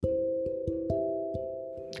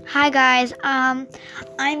Hi guys, I'm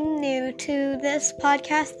new to this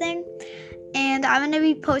podcast thing, and I'm going to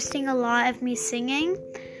be posting a lot of me singing.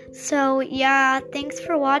 So yeah, thanks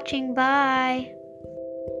for watching, bye.